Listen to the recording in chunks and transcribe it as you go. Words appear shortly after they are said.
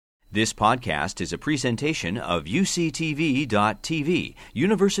This podcast is a presentation of UCTV.tv,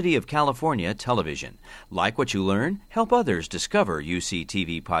 University of California Television. Like what you learn? Help others discover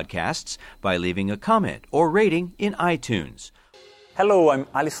UCTV podcasts by leaving a comment or rating in iTunes. Hello, I'm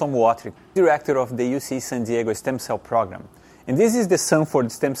Alisson Muotri, Director of the UC San Diego Stem Cell Program, and this is the Sanford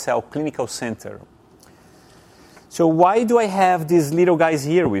Stem Cell Clinical Center. So why do I have these little guys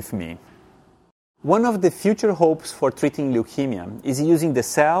here with me? One of the future hopes for treating leukemia is using the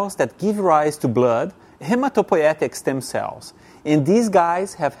cells that give rise to blood, hematopoietic stem cells. And these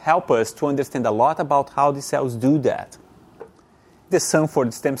guys have helped us to understand a lot about how the cells do that. The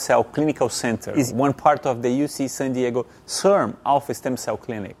Sanford Stem Cell Clinical Center is one part of the UC San Diego SERM Alpha Stem Cell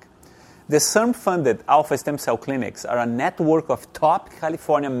Clinic. The SERM-funded Alpha Stem Cell Clinics are a network of top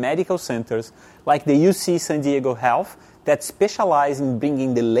California medical centers like the UC San Diego Health that specialize in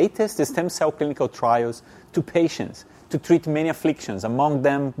bringing the latest stem cell clinical trials to patients to treat many afflictions, among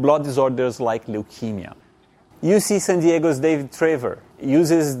them blood disorders like leukemia. UC San Diego's David Traver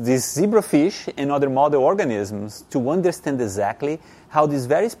uses these zebrafish and other model organisms to understand exactly how these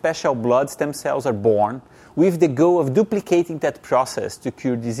very special blood stem cells are born, with the goal of duplicating that process to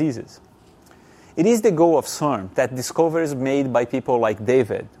cure diseases. It is the goal of SERM that discoveries made by people like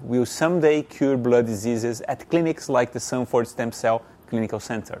David will someday cure blood diseases at clinics like the Sanford Stem Cell Clinical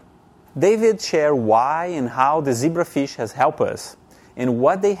Center. David shared why and how the zebrafish has helped us and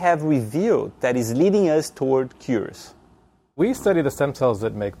what they have revealed that is leading us toward cures. We study the stem cells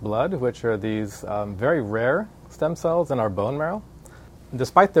that make blood, which are these very rare stem cells in our bone marrow.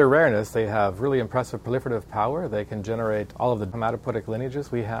 Despite their rareness, they have really impressive proliferative power. They can generate all of the hematopoietic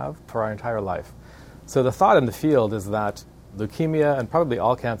lineages we have for our entire life. So the thought in the field is that leukemia, and probably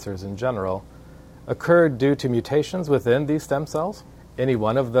all cancers in general, occur due to mutations within these stem cells. Any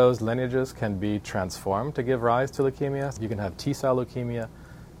one of those lineages can be transformed to give rise to leukemia. You can have T-cell leukemia,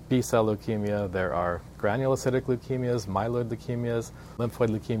 B-cell leukemia. There are granulocytic leukemias, myeloid leukemias, lymphoid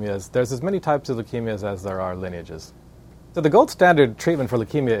leukemias. There's as many types of leukemias as there are lineages. So the gold standard treatment for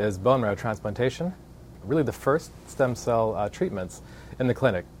leukemia is bone marrow transplantation, really the first stem cell treatments in the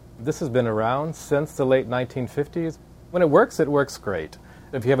clinic. This has been around since the late 1950s. When it works great.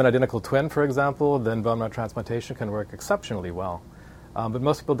 If you have an identical twin, for example, then bone marrow transplantation can work exceptionally well. But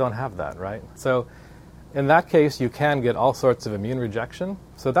most people don't have that, right? So in that case, you can get all sorts of immune rejection.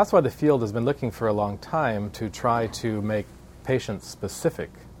 So that's why the field has been looking for a long time to try to make patient-specific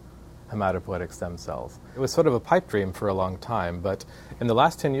hematopoietic stem cells. It was sort of a pipe dream for a long time, but in the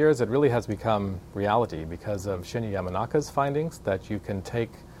last 10 years, it really has become reality because of Shinya Yamanaka's findings that you can take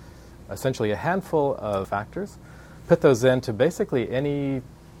essentially a handful of factors, put those into basically any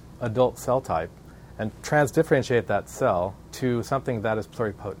adult cell type, and transdifferentiate that cell to something that is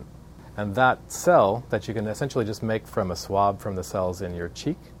pluripotent. And that cell that you can essentially just make from a swab from the cells in your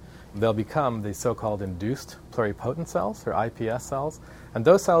cheek, they'll become the so-called induced pluripotent cells, or IPS cells, and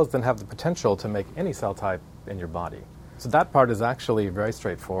those cells then have the potential to make any cell type in your body. So that part is actually very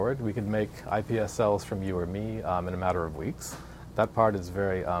straightforward. We could make IPS cells from you or me in a matter of weeks. That part is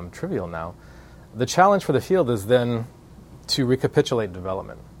very trivial now. The challenge for the field is then to recapitulate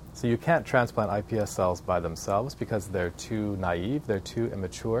development. So you can't transplant iPS cells by themselves because they're too naive, they're too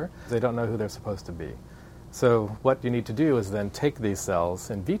immature, they don't know who they're supposed to be. So what you need to do is then take these cells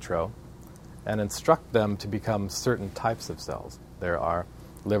in vitro and instruct them to become certain types of cells. There are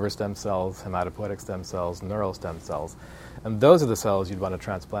liver stem cells, hematopoietic stem cells, neural stem cells, and those are the cells you'd want to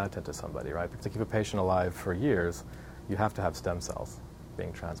transplant into somebody, right? Because to keep a patient alive for years, you have to have stem cells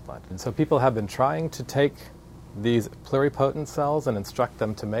being transplanted. And so people have been trying to take these pluripotent cells and instruct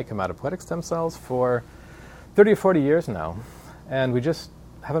them to make hematopoietic stem cells for 30 or 40 years now, and we just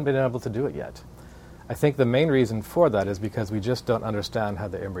haven't been able to do it yet. I think the main reason for that is because we just don't understand how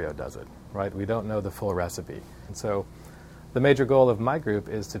the embryo does it, right? We don't know the full recipe. And so the major goal of my group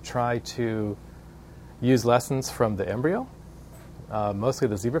is to try to use lessons from the embryo, mostly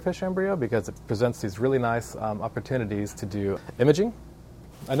the zebrafish embryo, because it presents these really nice opportunities to do imaging.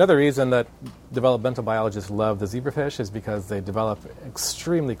 Another reason that developmental biologists love the zebrafish is because they develop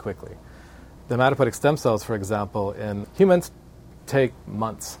extremely quickly. The hematopoietic stem cells, for example, in humans take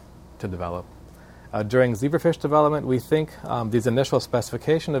months to develop. During zebrafish development, we think these initial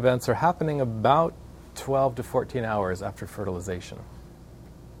specification events are happening about 12 to 14 hours after fertilization.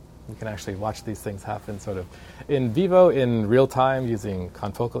 You can actually watch these things happen sort of in vivo, in real time, using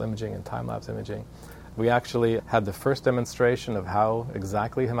confocal imaging and time-lapse imaging. We actually had the first demonstration of how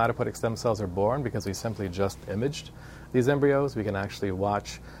exactly hematopoietic stem cells are born because we simply just imaged these embryos. We can actually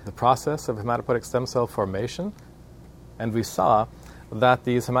watch the process of hematopoietic stem cell formation. And we saw that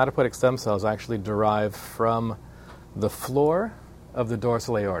these hematopoietic stem cells actually derive from the floor of the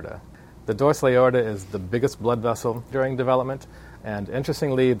dorsal aorta. The dorsal aorta is the biggest blood vessel during development, and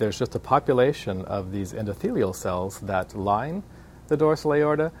interestingly, there's just a population of these endothelial cells that line the dorsal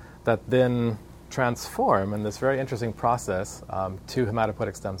aorta that then transform in this very interesting process to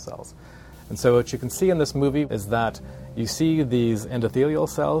hematopoietic stem cells. And so what you can see in this movie is that you see these endothelial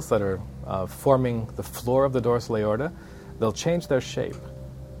cells that are forming the floor of the dorsal aorta. They'll change their shape.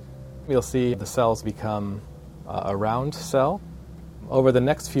 You'll see the cells become a round cell. Over the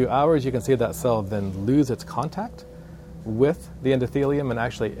next few hours, you can see that cell then lose its contact with the endothelium and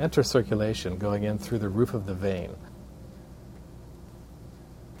actually enter circulation, going in through the roof of the vein.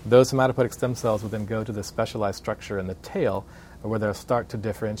 Those hematopoietic stem cells will then go to the specialized structure in the tail, where they'll start to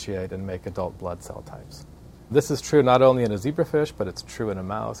differentiate and make adult blood cell types. This is true not only in a zebrafish, but it's true in a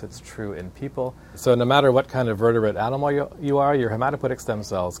mouse, it's true in people. So no matter what kind of vertebrate animal you are, your hematopoietic stem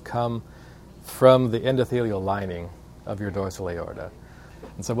cells come from the endothelial lining of your dorsal aorta.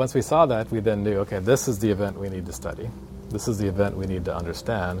 And so once we saw that, we then knew, okay, this is the event we need to study. This is the event we need to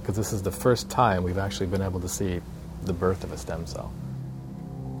understand, because this is the first time we've actually been able to see the birth of a stem cell.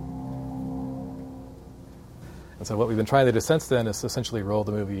 And so what we've been trying to do since then is essentially roll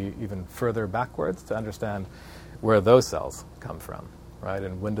the movie even further backwards to understand where those cells come from, right?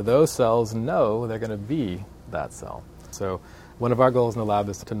 And when do those cells know they're going to be that cell? So one of our goals in the lab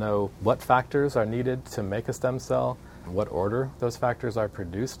is to know what factors are needed to make a stem cell, what order those factors are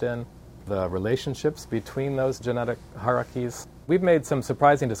produced in, the relationships between those genetic hierarchies. We've made some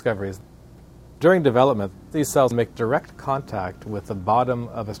surprising discoveries. During development, these cells make direct contact with the bottom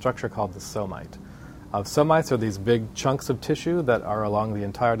of a structure called the somite. Somites are these big chunks of tissue that are along the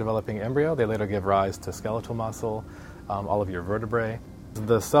entire developing embryo. They later give rise to skeletal muscle, all of your vertebrae.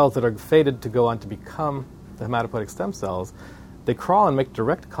 The cells that are fated to go on to become the hematopoietic stem cells, they crawl and make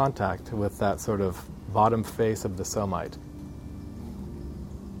direct contact with that sort of bottom face of the somite.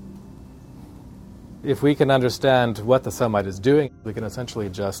 If we can understand what the somite is doing, we can essentially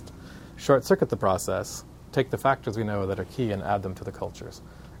just short-circuit the process, take the factors we know that are key and add them to the cultures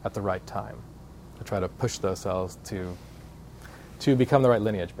at the right time to try to push those cells to become the right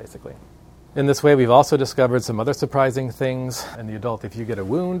lineage, basically. In this way, we've also discovered some other surprising things. In the adult, if you get a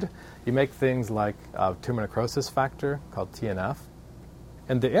wound, you make things like tumor necrosis factor called TNF.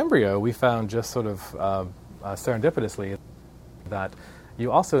 In the embryo, we found just sort of serendipitously that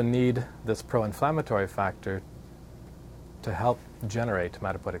you also need this pro-inflammatory factor to help generate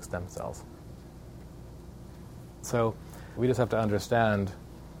hematopoietic stem cells. So we just have to understand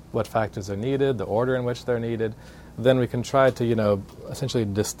what factors are needed, the order in which they're needed. Then we can try to, essentially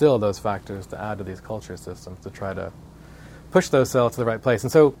distill those factors to add to these culture systems to try to push those cells to the right place.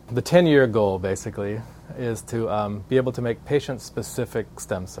 And so the 10-year goal, basically, is to be able to make patient-specific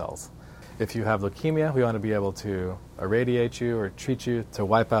stem cells. If you have leukemia, we want to be able to irradiate you or treat you to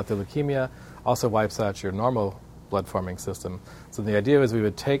wipe out the leukemia, also wipes out your normal blood-forming system. So the idea is we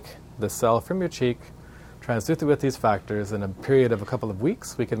would take the cell from your cheek, transduce it with these factors. In a period of a couple of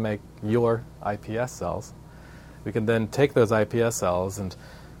weeks, we can make your iPS cells. We can then take those iPS cells and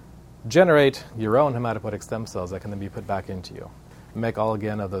generate your own hematopoietic stem cells that can then be put back into you. Make all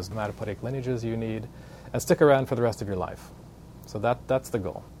again of those hematopoietic lineages you need and stick around for the rest of your life. So that's the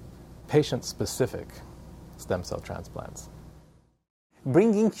goal. Patient-specific stem cell transplants.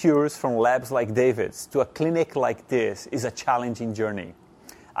 Bringing cures from labs like David's to a clinic like this is a challenging journey.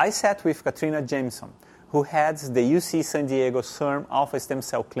 I sat with Katrina Jameson, who heads the UC San Diego CERM Alpha Stem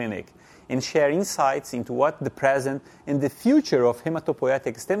Cell Clinic, and share insights into what the present and the future of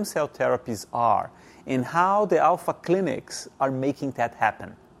hematopoietic stem cell therapies are, and how the Alpha clinics are making that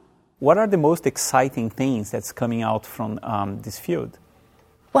happen. What are the most exciting things that's coming out from this field?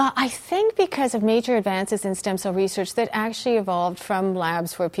 Well, I think because of major advances in stem cell research that actually evolved from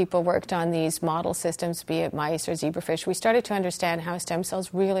labs where people worked on these model systems, be it mice or zebrafish, we started to understand how stem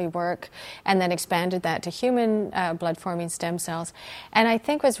cells really work and then expanded that to human blood-forming stem cells. And I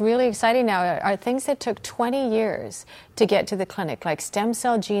think what's really exciting now are things that took 20 years to get to the clinic, like stem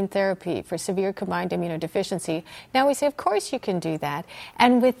cell gene therapy for severe combined immunodeficiency. Now we say, of course you can do that,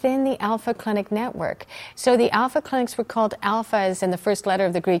 and within the Alpha Clinic network. So the Alpha Clinics were called Alpha as in the first letter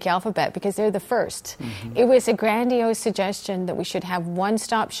of the Greek alphabet because they're the first. Mm-hmm. It was a grandiose suggestion that we should have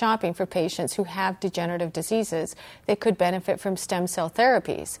one-stop shopping for patients who have degenerative diseases that could benefit from stem cell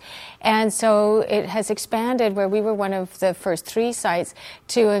therapies. And so it has expanded where we were one of the first 3 sites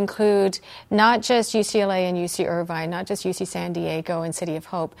to include not just UCLA and UC Irvine, not just UC San Diego and City of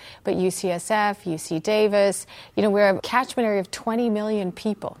Hope, but UCSF, UC Davis. We're a catchment area of 20 million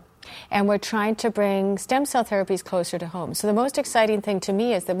people And we're trying to bring stem cell therapies closer to home. So the most exciting thing to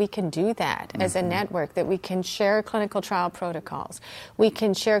me is that we can do that as a network, that we can share clinical trial protocols. We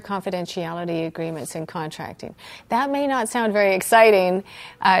can share confidentiality agreements and contracting. That may not sound very exciting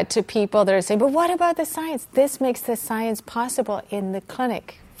to people that are saying, but what about the science? This makes the science possible in the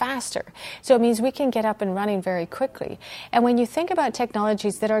clinic faster. So it means we can get up and running very quickly. And when you think about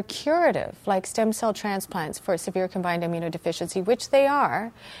technologies that are curative, like stem cell transplants for severe combined immunodeficiency, which they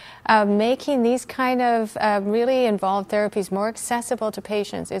are, making these kind of really involved therapies more accessible to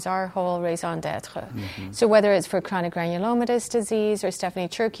patients is our whole raison d'etre. So whether it's for chronic granulomatous disease or Stephanie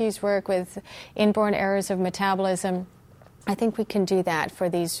Cherki's work with inborn errors of metabolism, I think we can do that for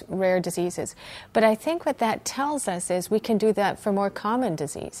these rare diseases. But I think what that tells us is we can do that for more common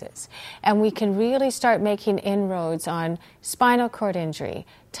diseases. And we can really start making inroads on spinal cord injury,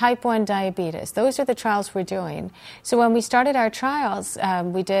 type 1 diabetes. Those are the trials we're doing. So when we started our trials,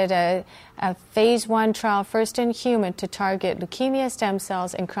 we did a phase 1 trial, first in human, to target leukemia stem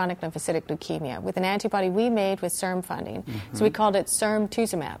cells and chronic lymphocytic leukemia with an antibody we made with CIRM funding. So we called it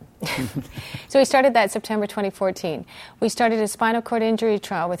CIRM-tuzumab. So we started that September 2014. We started a spinal cord injury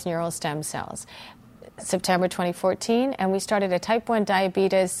trial with neural stem cells. September 2014, and we started a type 1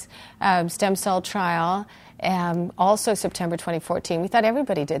 diabetes stem cell trial also September 2014. We thought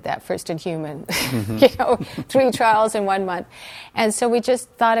everybody did that first in human, 3 trials in 1 month. And so we just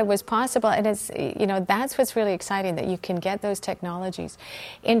thought it was possible. And it's, that's what's really exciting, that you can get those technologies.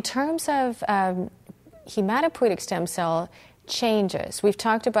 In terms of hematopoietic stem cell changes, we've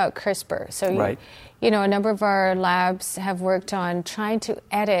talked about CRISPR. So, right. A number of our labs have worked on trying to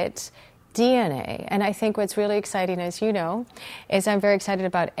edit DNA. And I think what's really exciting, as you know, is I'm very excited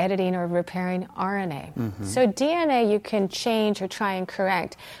about editing or repairing RNA. So DNA you can change or try and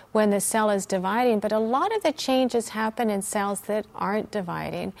correct when the cell is dividing, but a lot of the changes happen in cells that aren't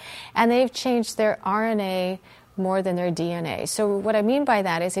dividing, and they've changed their RNA more than their DNA. So what I mean by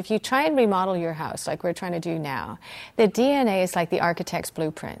that is if you try and remodel your house like we're trying to do now, the DNA is like the architect's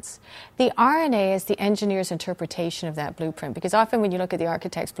blueprints. The RNA is the engineer's interpretation of that blueprint, because often when you look at the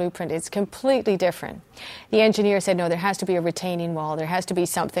architect's blueprint, it's completely different. The engineer said, no, there has to be a retaining wall, there has to be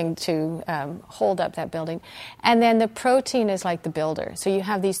something to hold up that building. And then the protein is like the builder. So you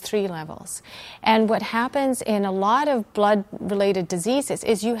have these 3 levels. And what happens in a lot of blood-related diseases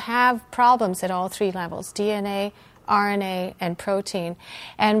is you have problems at all 3 levels: DNA, RNA, and protein.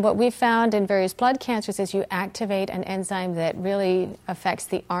 And what we found in various blood cancers is you activate an enzyme that really affects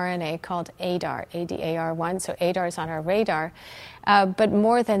the RNA called ADAR, ADAR1. So ADAR is on our radar. But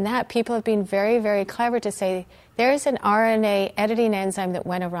more than that, people have been very, very clever to say, there's an RNA editing enzyme that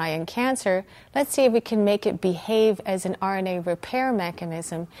went awry in cancer. Let's see if we can make it behave as an RNA repair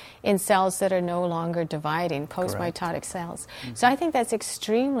mechanism in cells that are no longer dividing, post-mitotic cells. So I think that's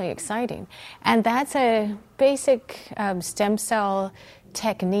extremely exciting. And that's a basic stem cell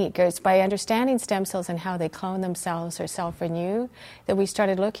technique. It's by understanding stem cells and how they clone themselves or self-renew that we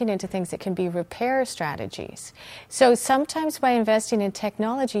started looking into things that can be repair strategies. So sometimes by investing in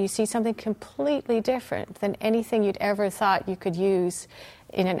technology, you see something completely different than anything you'd ever thought you could use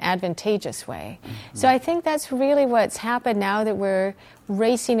in an advantageous way. So I think that's really what's happened now that we're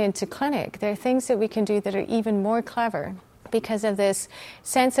racing into clinic. There are things that we can do that are even more clever because of this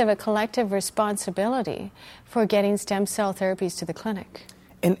sense of a collective responsibility for getting stem cell therapies to the clinic.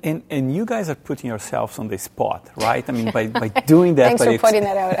 And you guys are putting yourselves on the spot, right? I mean, by doing that. Thanks for putting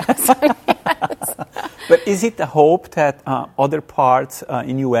that out. Yes. But is it the hope that other parts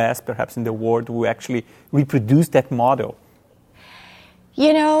in U.S., perhaps in the world, will actually reproduce that model?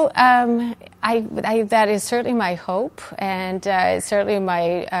 That is certainly my hope, and it's certainly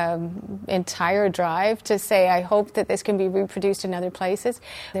my entire drive to say I hope that this can be reproduced in other places.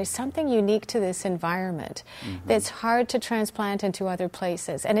 There's something unique to this environment that's hard to transplant into other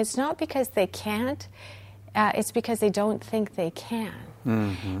places. And it's not because they can't, it's because they don't think they can.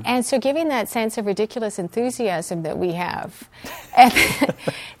 And so giving that sense of ridiculous enthusiasm that we have, and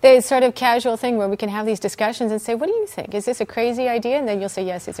the sort of casual thing where we can have these discussions and say, what do you think? Is this a crazy idea? And then you'll say,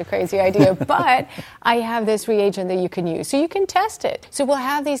 yes, it's a crazy idea, but I have this reagent that you can use. So you can test it. So we'll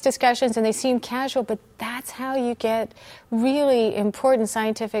have these discussions and they seem casual, but that's how you get really important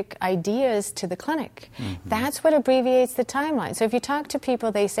scientific ideas to the clinic. That's what abbreviates the timeline. So if you talk to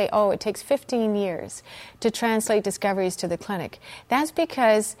people, they say, oh, it takes 15 years to translate discoveries to the clinic. That's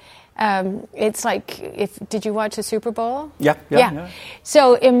because It's like, did you watch the Super Bowl? Yeah.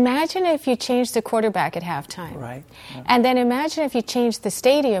 So imagine if you changed the quarterback at halftime. Right. Yeah. And then imagine if you changed the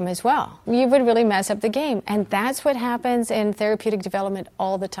stadium as well. You would really mess up the game. And that's what happens in therapeutic development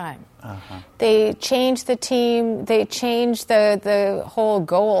all the time. They change the team, they change the whole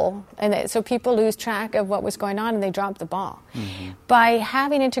goal, and so people lose track of what was going on and they drop the ball. By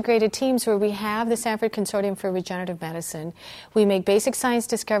having integrated teams where we have the Sanford Consortium for Regenerative Medicine, we make basic science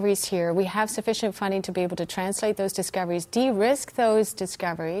discoveries here, we have sufficient funding to be able to translate those discoveries, de-risk those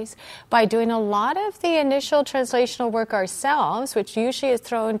discoveries by doing a lot of the initial translational work ourselves, which usually is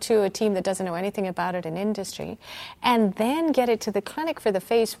thrown to a team that doesn't know anything about it in industry, and then get it to the clinic for the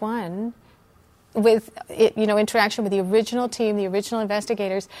phase 1 with interaction with the original team, the original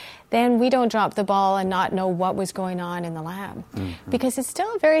investigators. Then we don't drop the ball and not know what was going on in the lab. Because it's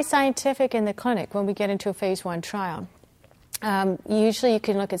still very scientific in the clinic when we get into a phase 1 trial. Usually you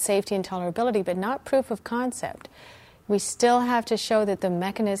can look at safety and tolerability, but not proof of concept. We still have to show that the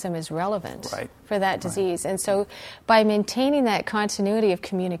mechanism is relevant for that disease. And so by maintaining that continuity of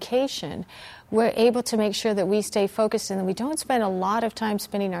communication, we're able to make sure that we stay focused and that we don't spend a lot of time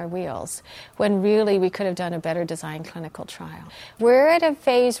spinning our wheels when really we could have done a better designed clinical trial. We're at a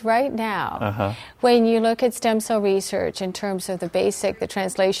phase right now when you look at stem cell research in terms of the basic, the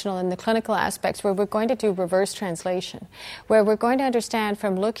translational, and the clinical aspects where we're going to do reverse translation, where we're going to understand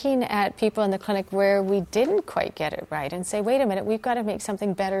from looking at people in the clinic where we didn't quite get it right and say, wait a minute, we've got to make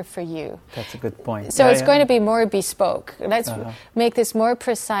something better for you. That's a good point. So it's going to be more bespoke. Let's make this more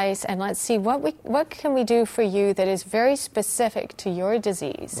precise and let's see what can we do for you that is very specific to your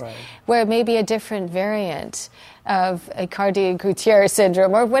disease, where it may be a different variant of a Cardiac-Gutierrez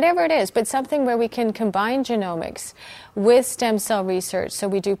syndrome or whatever it is, but something where we can combine genomics with stem cell research, so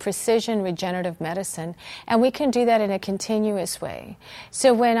we do precision regenerative medicine, and we can do that in a continuous way.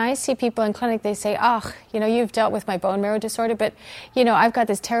 So when I see people in clinic, they say, you've dealt with my bone marrow disorder, but, I've got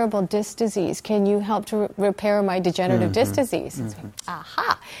this terrible disc disease. Can you help to repair my degenerative disc disease? It's like,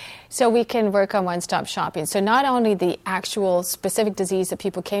 aha! So we can work on one-stop shopping. So not only the actual specific disease that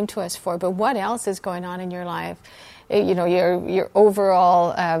people came to us for, but what else is going on in your life, your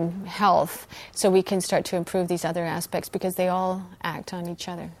overall health, so we can start to improve these other aspects because they all act on each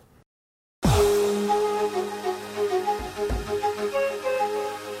other.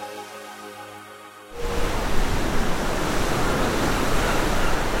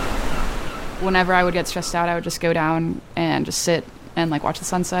 Whenever I would get stressed out, I would just go down and just sit and watch the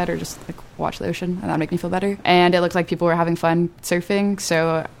sunset or just watch the ocean, and that would make me feel better. And it looked like people were having fun surfing,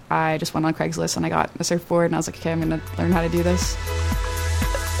 so I just went on Craigslist and I got a surfboard and I was like, okay, I'm going to learn how to do this.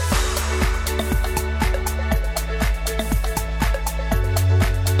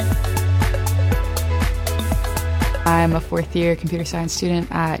 I'm a fourth-year computer science student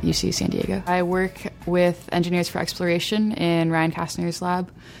at UC San Diego. I work with Engineers for Exploration in Ryan Kastner's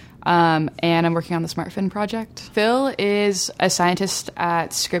lab. And I'm working on the SmartFin project. Phil is a scientist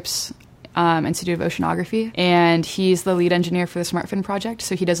at Scripps Institute of Oceanography, and he's the lead engineer for the SmartFin project,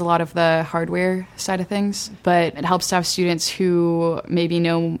 so he does a lot of the hardware side of things. But it helps to have students who maybe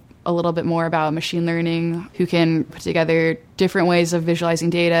know a little bit more about machine learning, who can put together different ways of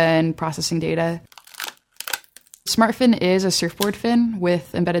visualizing data and processing data. SmartFin is a surfboard fin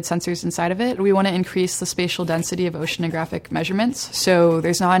with embedded sensors inside of it. We want to increase the spatial density of oceanographic measurements. So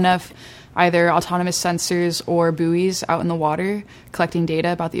there's not enough either autonomous sensors or buoys out in the water collecting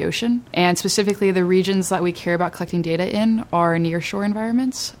data about the ocean. And specifically, the regions that we care about collecting data in are nearshore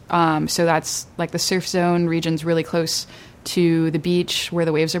environments. So that's like the surf zone regions really close to the beach where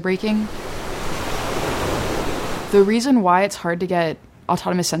the waves are breaking. The reason why it's hard to get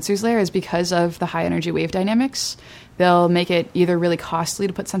autonomous sensors there is because of the high energy wave dynamics. They'll make it either really costly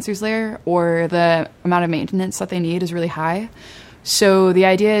to put sensors there, or the amount of maintenance that they need is really high. So the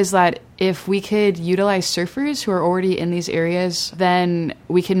idea is that if we could utilize surfers who are already in these areas, then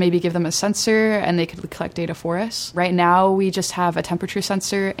we can maybe give them a sensor and they could collect data for us. Right now, we just have a temperature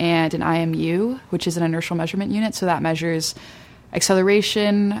sensor and an IMU, which is an inertial measurement unit. So that measures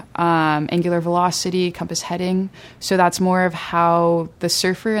acceleration, angular velocity, compass heading. So that's more of how the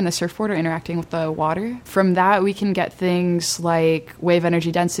surfer and the surfboard are interacting with the water. From that, we can get things like wave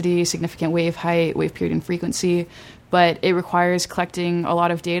energy density, significant wave height, wave period and frequency. But it requires collecting a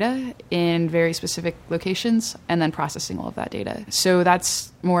lot of data in very specific locations and then processing all of that data. So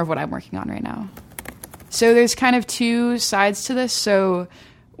that's more of what I'm working on right now. So there's kind of two sides to this. So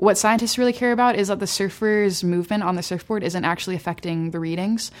what scientists really care about is that the surfer's movement on the surfboard isn't actually affecting the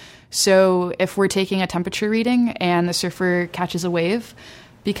readings. So if we're taking a temperature reading and the surfer catches a wave,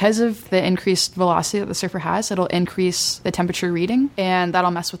 Because of the increased velocity that the surfer has, it'll increase the temperature reading, and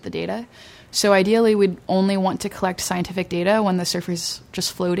that'll mess with the data. So ideally, we'd only want to collect scientific data when the surfer's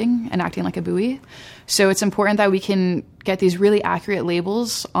just floating and acting like a buoy. So it's important that we can get these really accurate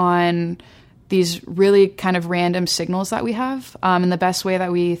labels on these really kind of random signals that we have. And the best way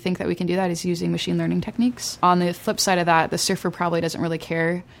that we think that we can do that is using machine learning techniques. On the flip side of that, the surfer probably doesn't really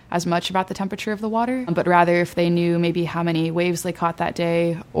care as much about the temperature of the water, but rather if they knew maybe how many waves they caught that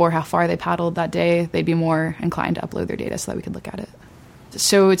day or how far they paddled that day, they'd be more inclined to upload their data so that we could look at it.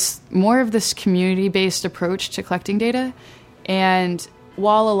 So it's more of this community-based approach to collecting data. And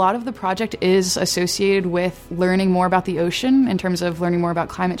while a lot of the project is associated with learning more about the ocean in terms of learning more about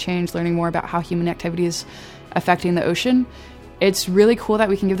climate change, learning more about how human activity is affecting the ocean, it's really cool that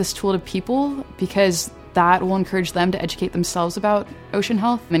we can give this tool to people because that will encourage them to educate themselves about ocean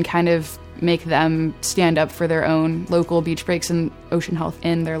health and kind of make them stand up for their own local beach breaks and ocean health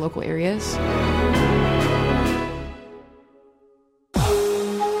in their local areas.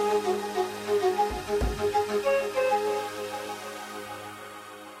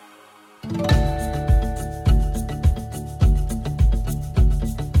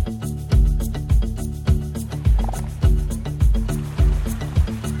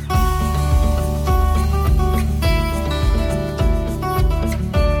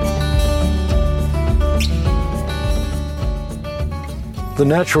 The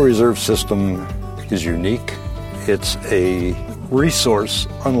Natural Reserve System is unique. It's a resource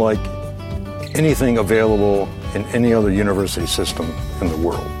unlike anything available in any other university system in the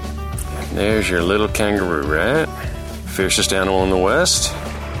world. There's your little kangaroo rat, fiercest animal in the West.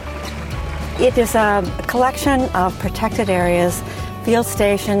 It is a collection of protected areas, field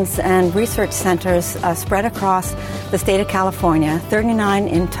stations, and research centers spread across the state of California, 39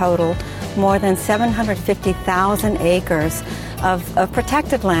 in total, more than 750,000 acres of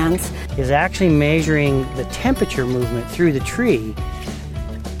protected lands. Is actually measuring the temperature movement through the tree.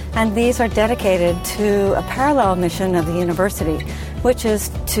 And these are dedicated to a parallel mission of the university, which is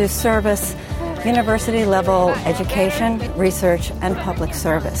to service university-level education, research, and public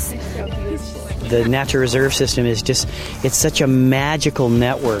service. The Natural Reserve System is it's such a magical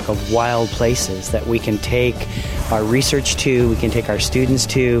network of wild places that we can take our research to, we can take our students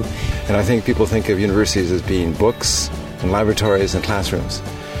to. And I think people think of universities as being books and laboratories and classrooms.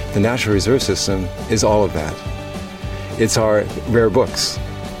 The Natural Reserve System is all of that. It's our rare books.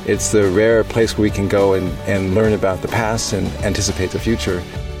 It's the rare place where we can go and learn about the past and anticipate the future.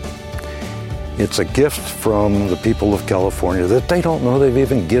 It's a gift from the people of California that they don't know they've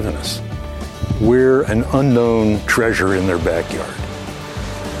even given us. We're an unknown treasure in their backyard.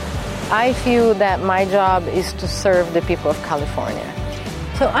 I feel that my job is to serve the people of California.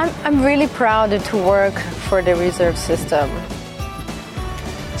 So I'm really proud to work for the reserve system.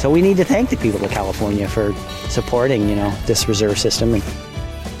 So we need to thank the people of California for supporting, this reserve system.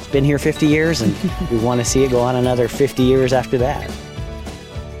 It's been here 50 years, and we want to see it go on another 50 years after that.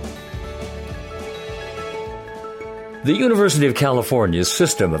 The University of California's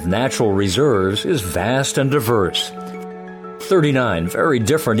system of natural reserves is vast and diverse. 39 very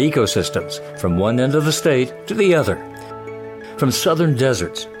different ecosystems from one end of the state to the other. From southern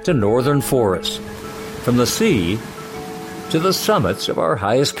deserts to northern forests. From the sea to the summits of our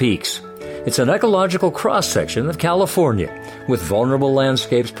highest peaks. It's an ecological cross-section of California with vulnerable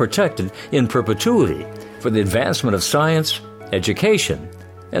landscapes protected in perpetuity for the advancement of science, education,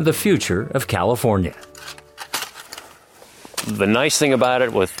 and the future of California. The nice thing about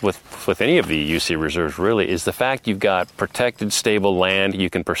it with any of the UC reserves really is the fact you've got protected, stable land. You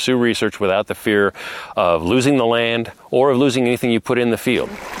can pursue research without the fear of losing the land or of losing anything you put in the field.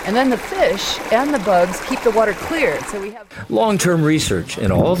 And then the fish and the bugs keep the water clear. So we have long-term research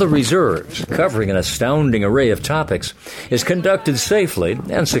in all the reserves, covering an astounding array of topics, is conducted safely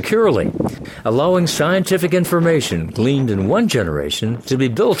and securely, allowing scientific information gleaned in one generation to be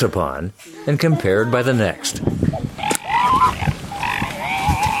built upon and compared by the next.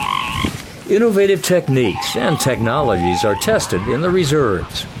 Innovative techniques and technologies are tested in the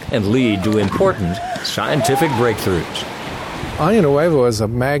reserves and lead to important scientific breakthroughs. Año Nuevo is a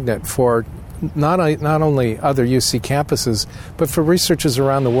magnet for not only other UC campuses, but for researchers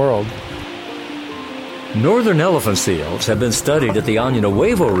around the world. Northern elephant seals have been studied at the Año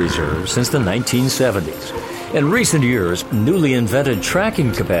Nuevo Reserve since the 1970s. In recent years, newly invented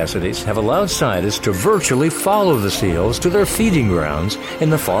tracking capacities have allowed scientists to virtually follow the seals to their feeding grounds in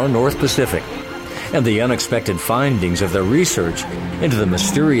the far North Pacific. And the unexpected findings of their research into the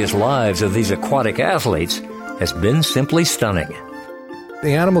mysterious lives of these aquatic athletes has been simply stunning.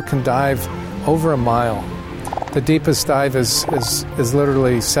 The animal can dive over a mile The deepest dive is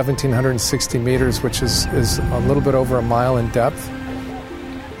literally 1,760 meters, which is a little bit over a mile in depth.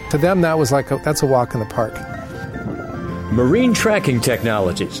 To them, that's a walk in the park. Marine tracking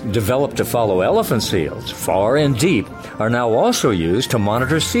technologies developed to follow elephant seals far and deep are now also used to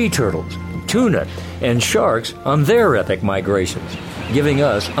monitor sea turtles, tuna, and sharks on their epic migrations, giving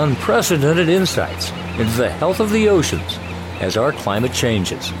us unprecedented insights into the health of the oceans as our climate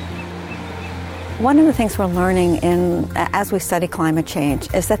changes. One of the things we're learning as we study climate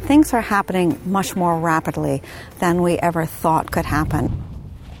change is that things are happening much more rapidly than we ever thought could happen.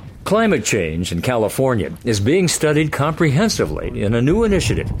 Climate change in California is being studied comprehensively in a new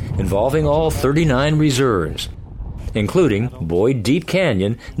initiative involving all 39 reserves, including Boyd Deep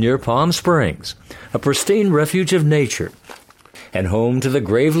Canyon near Palm Springs, a pristine refuge of nature, and home to the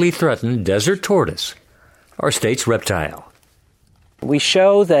gravely threatened desert tortoise, our state's reptile. We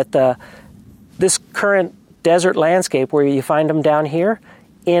show that this current desert landscape where you find them down here,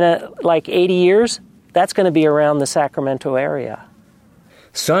 in 80 years, that's going to be around the Sacramento area.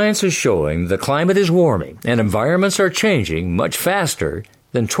 Science is showing the climate is warming and environments are changing much faster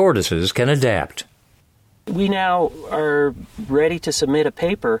than tortoises can adapt. We now are ready to submit a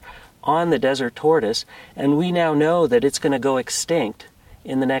paper on the desert tortoise, and we now know that it's going to go extinct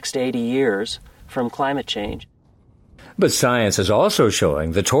in the next 80 years from climate change. But science is also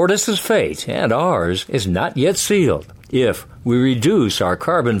showing the tortoise's fate, and ours, is not yet sealed if we reduce our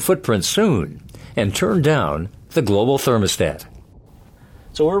carbon footprint soon and turn down the global thermostat.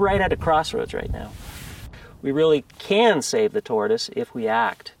 So we're right at a crossroads right now. We really can save the tortoise if we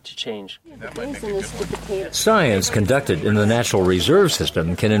act to change. Science conducted in the Natural Reserve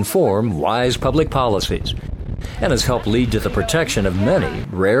System can inform wise public policies and has helped lead to the protection of many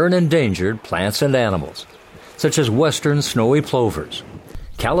rare and endangered plants and animals, such as western snowy plovers,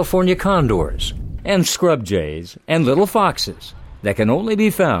 California condors, and scrub jays and little foxes that can only be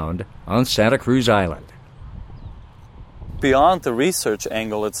found on Santa Cruz Island. Beyond the research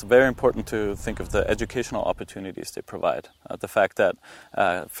angle, it's very important to think of the educational opportunities they provide. The fact that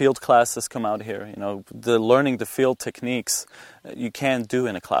field classes come out here, learning the field techniques you can't do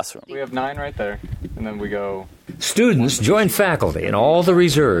in a classroom. We have 9 right there, and then we go. Students join faculty in all the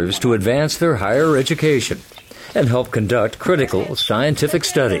reserves to advance their higher education and help conduct critical scientific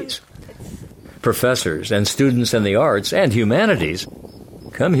studies. Professors and students in the arts and humanities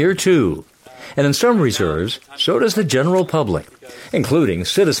come here too. And in some reserves, so does the general public, including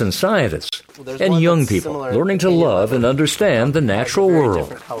citizen scientists and young people learning to love and understand the natural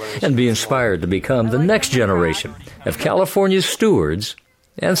world and be inspired to become the next generation of California's stewards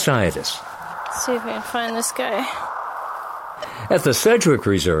and scientists. Let's see if we can find this guy. At the Sedgwick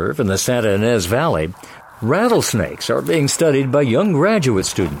Reserve in the Santa Ynez Valley, rattlesnakes are being studied by young graduate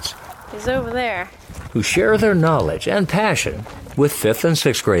students. He's over there. Who share their knowledge and passion with 5th and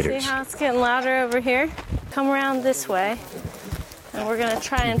 6th graders. See how it's getting louder over here? Come around this way, and we're going to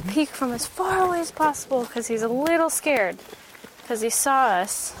try and peek from as far away as possible because he's a little scared because he saw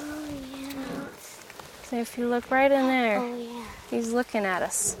us. Oh, yeah. So if you look right in there, he's looking at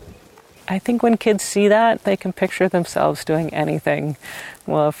us. I think when kids see that, they can picture themselves doing anything.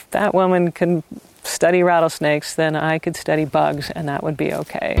 Well, if that woman can study rattlesnakes, then I could study bugs, and that would be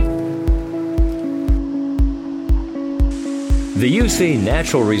okay. The UC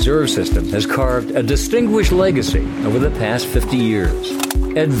Natural Reserve System has carved a distinguished legacy over the past 50 years,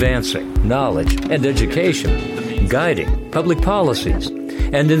 advancing knowledge and education, guiding public policies,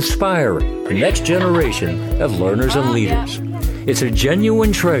 and inspiring the next generation of learners and leaders. It's a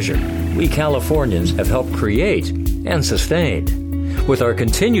genuine treasure we Californians have helped create and sustain. With our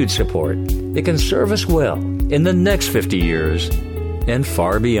continued support, it can serve us well in the next 50 years and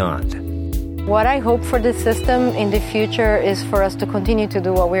far beyond. What I hope for this system in the future is for us to continue to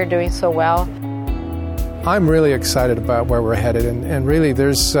do what we're doing so well. I'm really excited about where we're headed, and really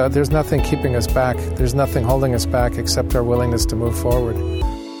there's nothing keeping us back. There's nothing holding us back except our willingness to move forward.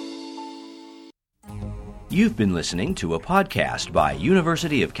 You've been listening to a podcast by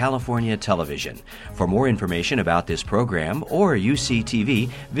University of California Television. For more information about this program or UCTV,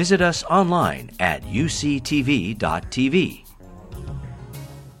 visit us online at uctv.tv.